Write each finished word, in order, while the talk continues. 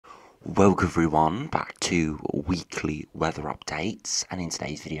Welcome everyone back to weekly weather updates, and in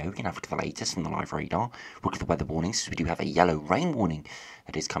today's video we're going to have a look at the latest from the live radar, look at the weather warnings. So we do have a yellow rain warning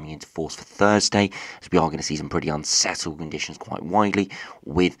that is coming into force for Thursday, as we are going to see some pretty unsettled conditions quite widely,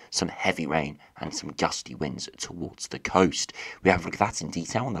 with some heavy rain and some gusty winds towards the coast. We have a look at that in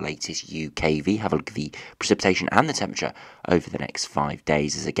detail on the latest UKV, have a look at the precipitation and the temperature over the next 5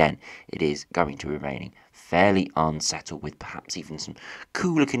 days, as again it is going to be remaining fairly unsettled, with perhaps even some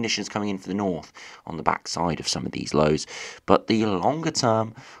cooler conditions coming in for the north on the backside of some of these lows. But the longer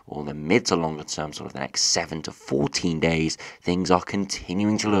term, or the mid to longer term, sort of the next 7 to 14 days, things are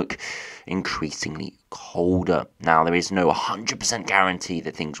continuing to look increasingly colder. Now, there is no 100% guarantee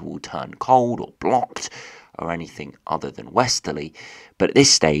that things will turn cold or blocked or anything other than westerly, but at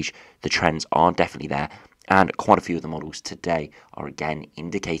this stage the trends are definitely there. And quite a few of the models today are again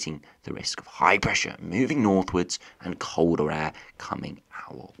indicating the risk of high pressure moving northwards and colder air coming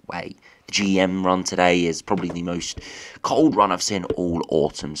our way. The GM run today is probably the most cold run I've seen all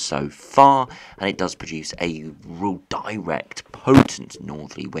autumn so far, and it does produce a real direct, potent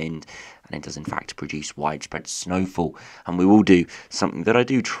northerly wind, and it does in fact produce widespread snowfall. And we will do something that I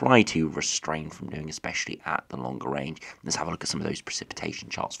do try to restrain from doing, especially at the longer range. Let's have a look at some of those precipitation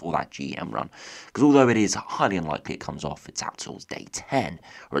charts for that GM run, because although it is highly unlikely it comes off, it's out towards day 10,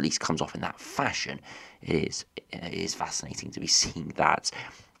 or at least comes off in that fashion. It is fascinating to be seeing that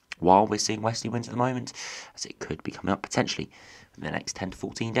while we're seeing westerly winds at the moment, as it could be coming up potentially in the next 10 to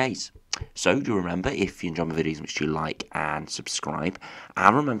 14 days. So do remember, if you enjoy my videos, which you like and subscribe,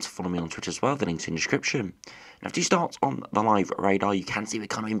 and remember to follow me on Twitter as well, the link's in the description. Now, if you start on the live radar, you can see we're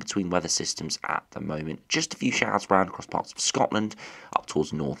kind of in between weather systems at the moment. Just a few showers around across parts of Scotland, up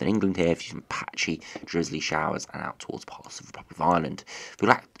towards northern England here, a few some patchy, drizzly showers, and out towards parts of the Republic of Ireland. If we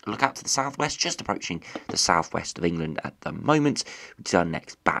look out to the southwest, just approaching the southwest of England at the moment, which is our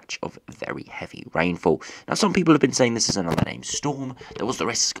next batch of very heavy rainfall. Now, some people have been saying this is another named storm. There was the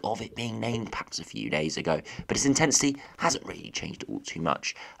risk of it being named perhaps a few days ago, but its intensity hasn't really changed all too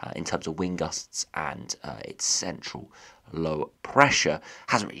much in terms of wind gusts, and its central low pressure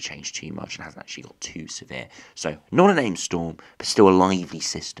hasn't really changed too much and hasn't actually got too severe. So not a named storm, but still a lively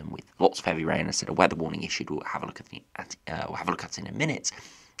system with lots of heavy rain. I said a weather warning issued. We'll have a look at it in a minute.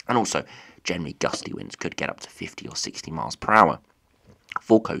 And also, generally gusty winds could get up to 50 or 60 miles per hour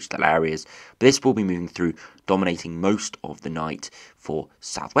for coastal areas, but this will be moving through, dominating most of the night for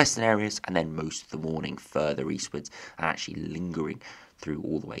southwestern areas, and then most of the morning further eastwards, and actually lingering through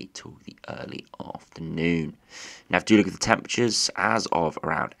all the way till the early afternoon. Now, if you look at the temperatures as of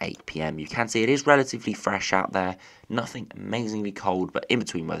around 8 p.m, you can see it is relatively fresh out there. Nothing amazingly cold, but in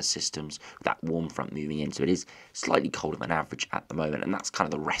between weather systems, with that warm front moving in, so it is slightly colder than average at the moment, and that's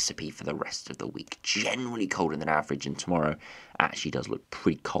kind of the recipe for the rest of the week. Generally colder than average, and tomorrow actually does look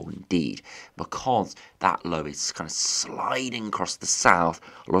pretty cold indeed, because that low is kind of sliding across the south.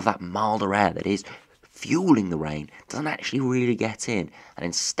 A lot of that milder air that is fueling the rain doesn't actually really get in, and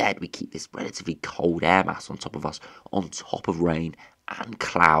instead we keep this relatively cold air mass on top of us, on top of rain and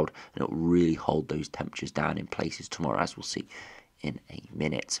cloud, and it'll really hold those temperatures down in places tomorrow, as we'll see in a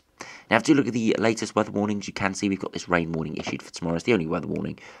minute. Now, if you look at the latest weather warnings, you can see we've got this rain warning issued for tomorrow. It's the only weather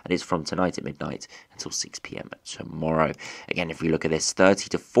warning, and it's from tonight at midnight until 6 p.m. tomorrow. Again, if we look at this, 30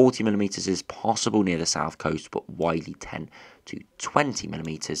 to 40 millimetres is possible near the south coast, but widely 10 to 20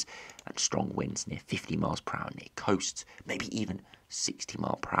 millimetres, and strong winds near 50 miles per hour near coasts, maybe even 60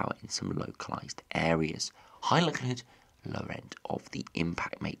 miles per hour in some localised areas. High likelihood, lower end of the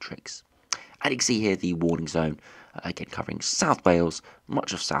impact matrix. And you can see here the warning zone, again covering South Wales,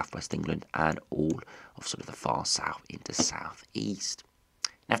 much of southwest England, and all of sort of the far south into southeast.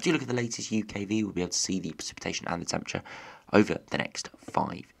 Now, if you look at the latest UKV, we'll be able to see the precipitation and the temperature over the next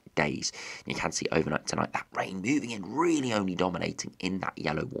 5 days. You can see overnight tonight that rain moving in, really only dominating in that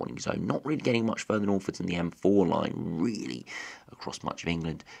yellow warning zone, not really getting much further northwards in the M4 line, really across much of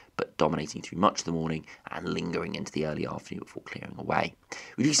England, but dominating through much of the morning and lingering into the early afternoon before clearing away.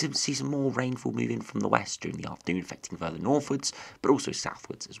 We do see some more rainfall moving from the west during the afternoon, affecting further northwards, but also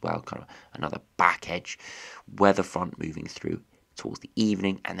southwards as well, kind of another back edge weather front moving through towards the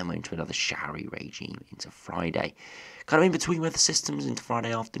evening, and then we're into another showery regime into Friday. Kind of in between weather systems into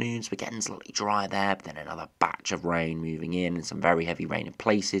Friday afternoons, we're getting slightly drier there, but then another batch of rain moving in, and some very heavy rain in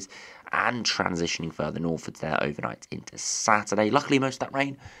places, and transitioning further northwards there overnight into Saturday. Luckily, most of that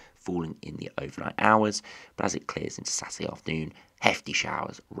rain falling in the overnight hours, but as it clears into Saturday afternoon, hefty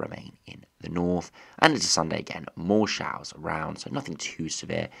showers remain in the north, and into Sunday again, more showers around, so nothing too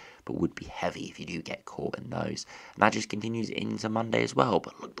severe, but would be heavy if you do get caught in those. And that just continues into Monday as well,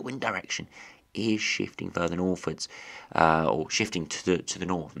 but look, the wind direction is shifting further northwards, or shifting to the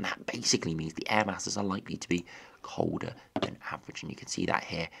north, and that basically means the air masses are likely to be colder than average, and you can see that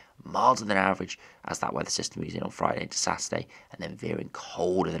here, milder than average as that weather system moves in on Friday into Saturday, and then veering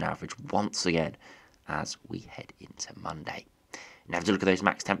colder than average once again as we head into Monday. Now, if you look at those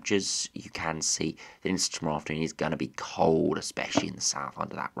max temperatures, you can see that into tomorrow afternoon is going to be cold, especially in the south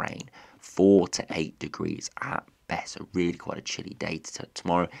under that rain. 4 to 8 degrees at best, so really quite a chilly day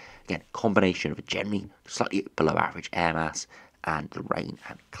tomorrow. Again, combination of a generally slightly below average air mass and the rain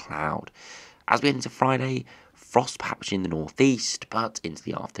and cloud. As we head into Friday, frost perhaps in the northeast, but into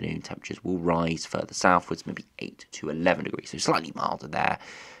the afternoon temperatures will rise further southwards, maybe 8 to 11 degrees, so slightly milder there.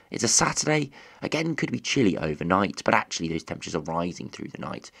 It's a Saturday, again could be chilly overnight, but actually those temperatures are rising through the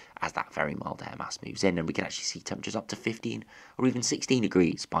night as that very mild air mass moves in, and we can actually see temperatures up to 15 or even 16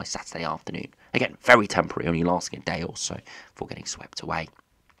 degrees by Saturday afternoon. Again, very temporary, only lasting a day or so before getting swept away.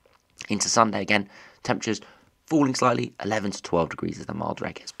 Into Sunday again, temperatures falling slightly, 11 to 12 degrees as the mild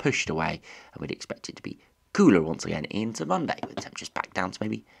air gets pushed away, and we'd expect it to be cooler once again into Monday, with temperatures back down to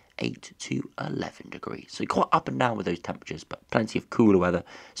maybe 8 to 11 degrees. So quite up and down with those temperatures, but plenty of cooler weather,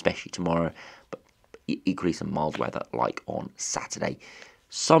 especially tomorrow, but equally some mild weather like on Saturday.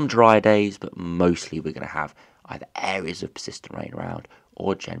 Some dry days, but mostly we're going to have either areas of persistent rain around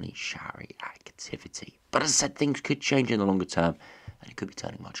or generally showery activity. But as I said, things could change in the longer term, and it could be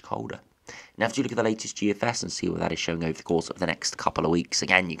turning much colder. Now, if you look at the latest GFS and see what that is showing over the course of the next couple of weeks,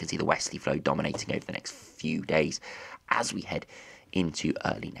 again, you can see the westerly flow dominating over the next few days as we head into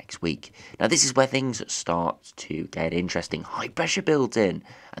early next week. Now, this is where things start to get interesting. High pressure builds in,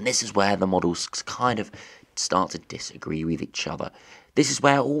 and this is where the models kind of start to disagree with each other. This is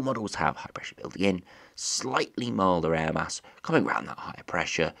where all models have high pressure building in, slightly milder air mass coming around that higher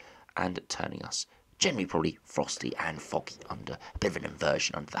pressure and turning us generally probably frosty and foggy under a bit of an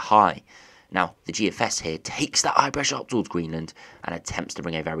inversion under the high. Now, the GFS here takes that high pressure up towards Greenland and attempts to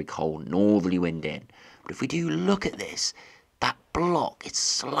bring a very cold northerly wind in. But if we do look at this, that block is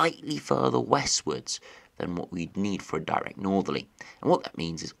slightly further westwards than what we'd need for a direct northerly. And what that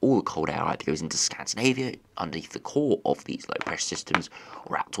means is all the cold air either goes into Scandinavia, underneath the core of these low pressure systems,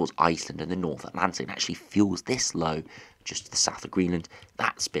 or out towards Iceland and the North Atlantic, and actually fuels this low just to the south of Greenland.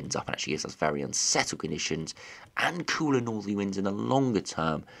 That spins up and actually gives us very unsettled conditions and cooler northerly winds in the longer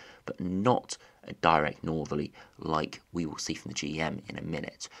term, but not a direct northerly like we will see from the GEM in a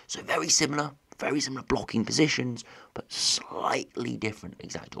minute. So very similar blocking positions, but slightly different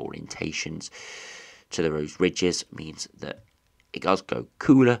exact orientations to those ridges. Means that it does go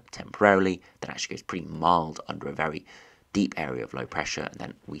cooler temporarily, then actually goes pretty mild under a very deep area of low pressure, and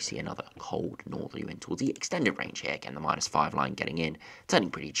then we see another cold northerly wind towards the extended range here. Again, the -5 line getting in,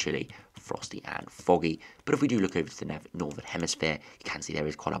 turning pretty chilly, frosty and foggy. But if we do look over to the northern hemisphere, you can see there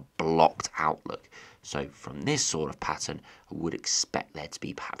is quite a blocked outlook. So from this sort of pattern, I would expect there to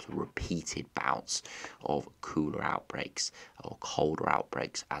be perhaps repeated bouts of cooler outbreaks or colder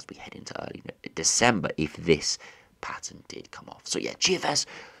outbreaks as we head into early December if this pattern did come off. So yeah, GFS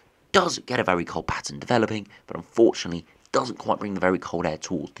does get a very cold pattern developing, but unfortunately doesn't quite bring the very cold air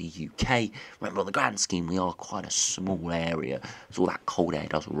towards the UK. Remember, on the grand scheme, we are quite a small area, so all that cold air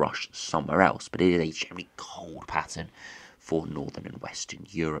does rush somewhere else, but it is a generally cold pattern for Northern and Western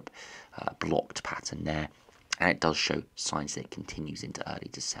Europe, blocked pattern there, and it does show signs that it continues into early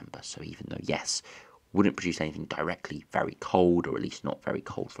December. So even though, yes, wouldn't produce anything directly very cold, or at least not very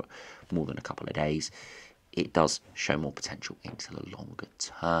cold for more than a couple of days, it does show more potential into the longer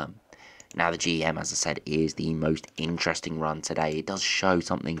term. Now, the GEM, as I said, is the most interesting run today. It does show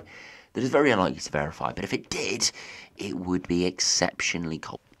something that is very unlikely to verify, but if it did, it would be exceptionally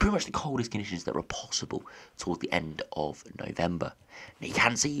cold. Pretty much the coldest conditions that were possible towards the end of November. Now, you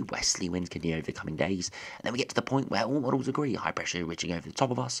can see westerly winds continue over the coming days, and then we get to the point where all models agree high pressure ridging over the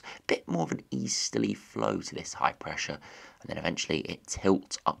top of us, a bit more of an easterly flow to this high pressure, and then eventually it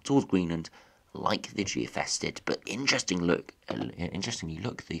tilts up towards Greenland, like the GFS did. But interestingly look,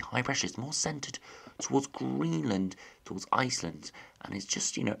 the high pressure is more centred towards Greenland, towards Iceland, and it's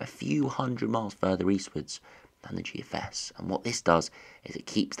just, a few hundred miles further eastwards than the GFS. And what this does is it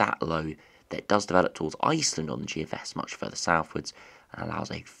keeps that low that does develop towards Iceland on the GFS much further southwards, and allows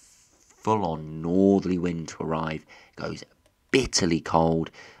a full-on northerly wind to arrive. It goes bitterly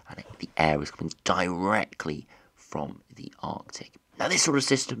cold, and the air is coming directly from the Arctic. Now, this sort of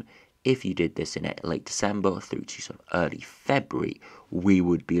system, if you did this in late December through to sort of early February, we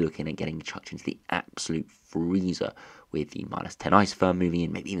would be looking at getting chucked into the absolute freezer with the -10 isotherm moving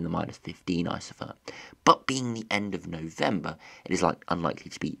in, maybe even the -15 isotherm. But being the end of November, it is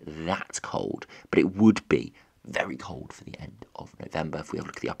unlikely to be that cold, but it would be very cold for the end of November. If we have a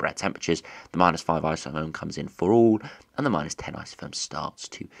look at the upper air temperatures, the -5 isotherm comes in for all, and the -10 isotherm starts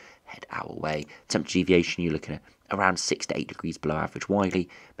to head our way. Temperature deviation, you're looking at around 6 to 8 degrees below average widely,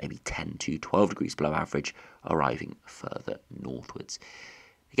 maybe 10 to 12 degrees below average, arriving further northwards.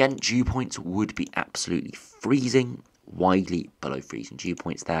 Again, dew points would be absolutely freezing, widely below freezing dew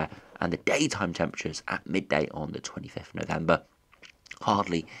points there, and the daytime temperatures at midday on the 25th of November,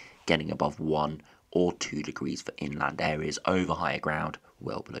 hardly getting above 1 or 2 degrees for inland areas, over higher ground,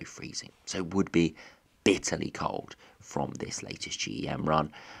 well below freezing. So it would be bitterly cold from this latest GEM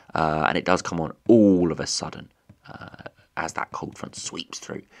run, and it does come on all of a sudden as that cold front sweeps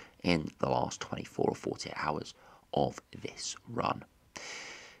through in the last 24 or 48 hours of this run.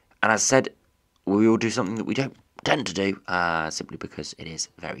 And as I said, we will do something that we don't tend to do, simply because it is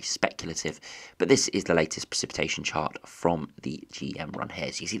very speculative. But this is the latest precipitation chart from the GEM run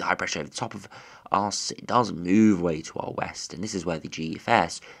here. So you see the high pressure over the top of us. It does move away to our west, and this is where the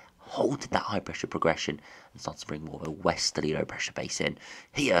GFS halted that high pressure progression and starts to bring more of a westerly low pressure base in.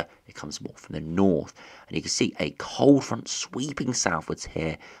 Here it comes more from the north, and you can see a cold front sweeping southwards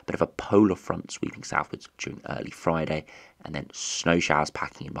here, a bit of a polar front sweeping southwards during early Friday, and then snow showers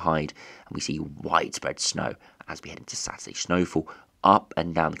packing in behind, and we see widespread snow as we head into Saturday. Snowfall up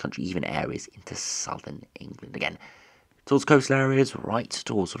and down the country, even areas into southern England. Again, towards coastal areas, right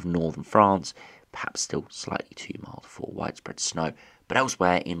towards sort of northern France, perhaps still slightly too mild for widespread snow. But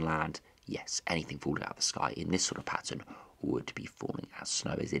elsewhere inland, yes, anything falling out of the sky in this sort of pattern would be falling as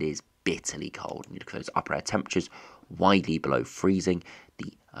snow, as it is bitterly cold. And you look at those upper air temperatures, widely below freezing.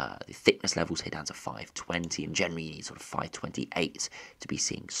 The thickness levels here down to 520, and generally you need sort of 528 to be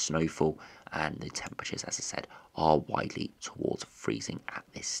seeing snowfall. And the temperatures, as I said, are widely towards freezing at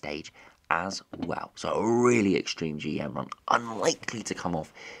this stage as well. So a really extreme GEM run, unlikely to come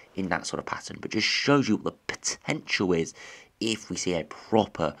off in that sort of pattern, but just shows you what the potential is if we see a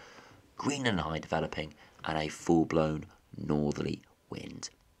proper Greenland high developing and a full-blown northerly wind.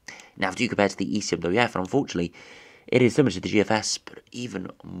 Now, if you compare to the ECMWF, and unfortunately, it is similar to the GFS, but even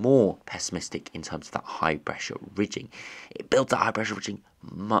more pessimistic in terms of that high-pressure ridging. It builds that high-pressure ridging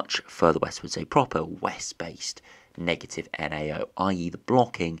much further westwards, a proper west-based negative NAO, i.e. the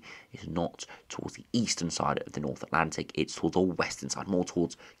blocking is not towards the eastern side of the North Atlantic, it's towards the western side, more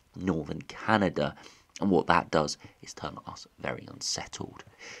towards northern Canada. And what that does is turn us very unsettled.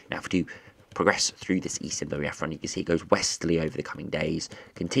 Now, if we do progress through this ECMWF run, you can see it goes westerly over the coming days,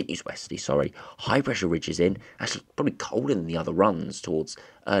 continues westerly, high pressure ridges in, actually probably colder than the other runs towards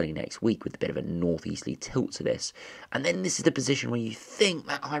early next week with a bit of a northeasterly tilt to this. And then this is the position where you think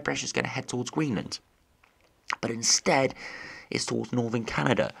that high pressure is going to head towards Greenland. But instead, it's towards northern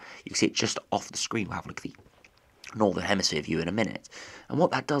Canada. You can see it just off the screen. We'll have a look at the northern hemisphere view in a minute, and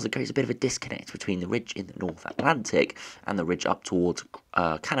what that does, it creates a bit of a disconnect between the ridge in the North Atlantic and the ridge up towards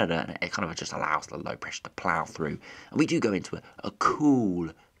Canada, and it kind of just allows the low pressure to plough through, and we do go into a cool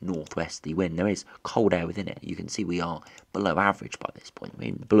northwesterly wind. There is cold air within it. You can see we are below average by this point. We're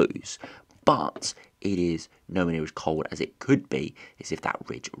in the blues, but it is nowhere near as cold as it could be as if that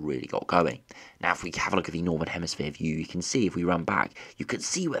ridge really got going. Now, if we have a look at the northern hemisphere view, you can see, if we run back, you can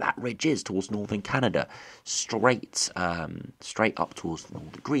see where that ridge is towards northern Canada, straight up towards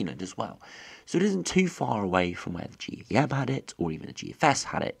northern Greenland as well. So it isn't too far away from where the GEM had it, or even the GFS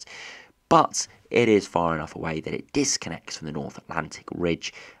had it, but it is far enough away that it disconnects from the North Atlantic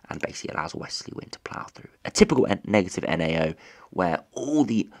ridge and basically allows a westerly wind to plough through. A typical negative NAO where all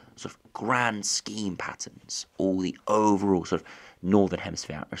the sort of grand scheme patterns, all the overall sort of northern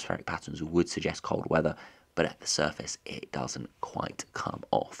hemisphere atmospheric patterns would suggest cold weather, but at the surface it doesn't quite come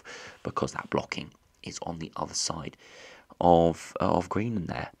off because that blocking is on the other side of Greenland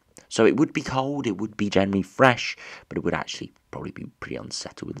there. So it would be cold, it would be generally fresh, but it would actually probably be pretty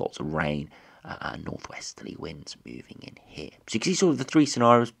unsettled with lots of rain and northwesterly winds moving in here. So you can see sort of the three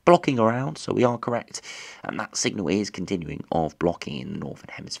scenarios blocking around, so we are correct, and that signal is continuing of blocking in the northern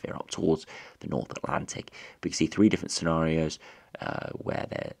hemisphere up towards the North Atlantic. But you can see three different scenarios where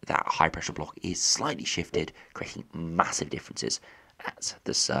that high pressure block is slightly shifted, creating massive differences at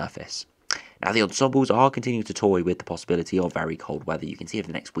the surface. Now, the ensembles are continuing to toy with the possibility of very cold weather. You can see over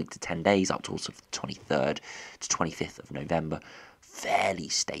the next week to 10 days, up towards the 23rd to 25th of November, fairly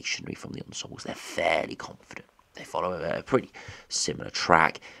stationary from the ensembles. They're fairly confident. They follow a pretty similar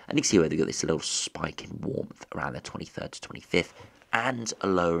track. And you can see where they've got this little spike in warmth around the 23rd to 25th, and a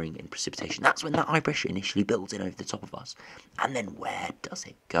lowering in precipitation. That's when that high pressure initially builds in over the top of us. And then where does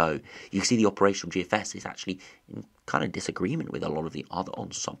it go? You can see the operational GFS is actually in kind of disagreement with a lot of the other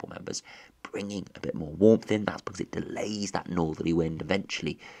ensemble members, bringing a bit more warmth in. That's because it delays that northerly wind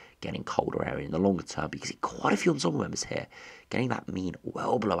eventually getting colder area in the longer term. But you can see quite a few ensemble members here getting that mean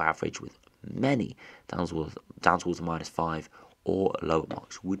well below average, with many down towards the -5 or lower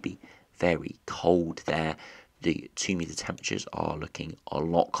marks. Would be very cold there. The 2-meter temperatures are looking a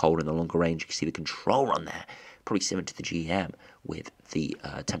lot colder in the longer range. You can see the control run there, probably similar to the GM, with the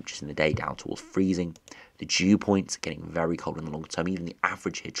temperatures in the day down towards freezing. The dew points getting very cold in the long term, even the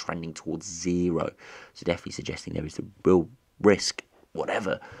average here trending towards 0. So definitely suggesting there is a real risk,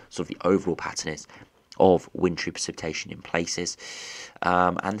 whatever sort of the overall pattern is, of wintry precipitation in places.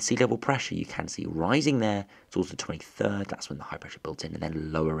 And the sea level pressure you can see rising there towards the 23rd. That's when the high pressure built in, and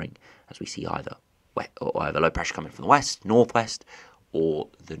then lowering as we see either low pressure coming from the west, northwest, or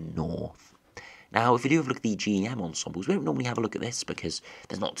the north. Now, if we do have a look at the GEM ensembles, we don't normally have a look at this because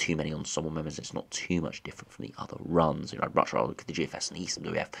there's not too many ensemble members. It's not too much different from the other runs. I'd much rather look at the GFS and the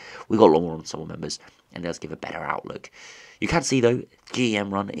ECMWF. We've got a lot more ensemble members, and it does give a better outlook. You can see, though,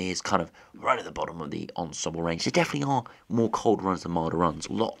 GEM run is kind of right at the bottom of the ensemble range. There definitely are more cold runs than milder runs,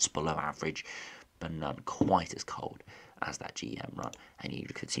 lots below average, but none quite as cold as that GEM run. And you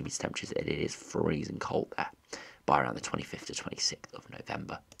can see these temperatures, it is freezing cold there by around the 25th to 26th of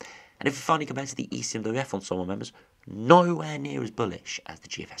November. And if we finally compare to the ECMWF ensemble members, nowhere near as bullish as the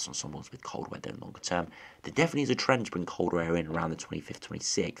GFS ensembles with cold weather in the longer term. There definitely is a trend to bring colder air in around the 25th,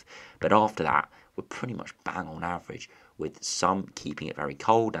 26th, but after that, we're pretty much bang on average, with some keeping it very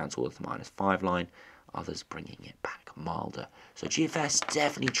cold down towards the -5 line, others bringing it back milder. So GFS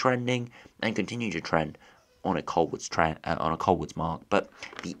definitely trending and continue to trend on a coldwards mark, but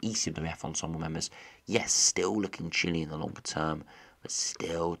the ECMWF ensemble members, yes, still looking chilly in the longer term, but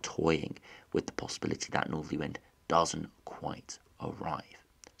still toying with the possibility that northerly wind doesn't quite arrive.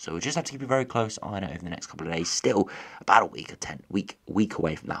 So we'll just have to keep a very close eye on it over the next couple of days. Still about a week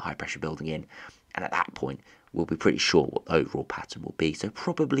away from that high pressure building in, and at that point we'll be pretty sure what the overall pattern will be. So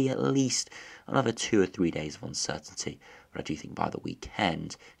probably at least another 2 or 3 days of uncertainty. But I do think by the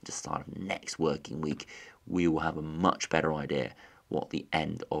weekend, at the start of next working week, we will have a much better idea what the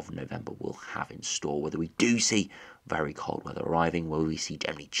end of November will have in store. Whether we do see very cold weather arriving, whether we see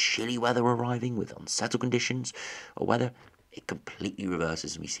generally chilly weather arriving with unsettled conditions, or whether it completely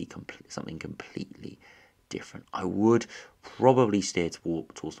reverses and we see something completely different. I would probably steer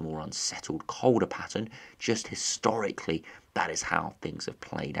towards the more unsettled, colder pattern. Just historically, that is how things have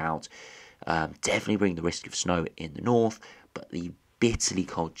played out. Definitely bring the risk of snow in the north, but the bitterly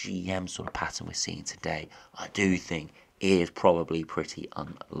cold GM sort of pattern we're seeing today, I do think is probably pretty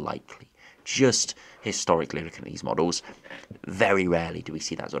unlikely. Just historically looking at these models, very rarely do we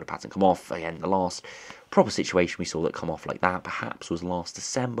see that sort of pattern come off. Again, the last proper situation we saw that come off like that perhaps was last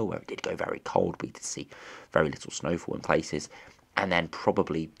December, where it did go very cold. We did see very little snowfall in places, and then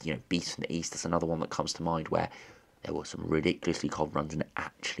probably, beast from the east, that's another one that comes to mind, where there were some ridiculously cold runs and it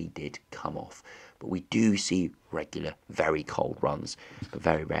actually did come off. But we do see regular, very cold runs, but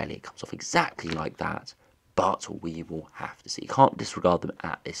very rarely it comes off exactly like that. But we will have to see. Can't disregard them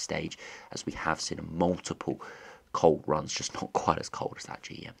at this stage, as we have seen multiple cold runs, just not quite as cold as that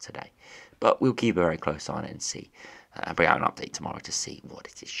GM today. But we'll keep a very close eye on it and see, and bring out an update tomorrow to see what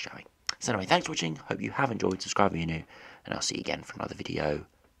it is showing. So anyway, thanks for watching. Hope you have enjoyed. Subscribe if you're new, and I'll see you again for another video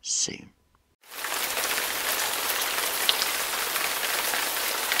soon.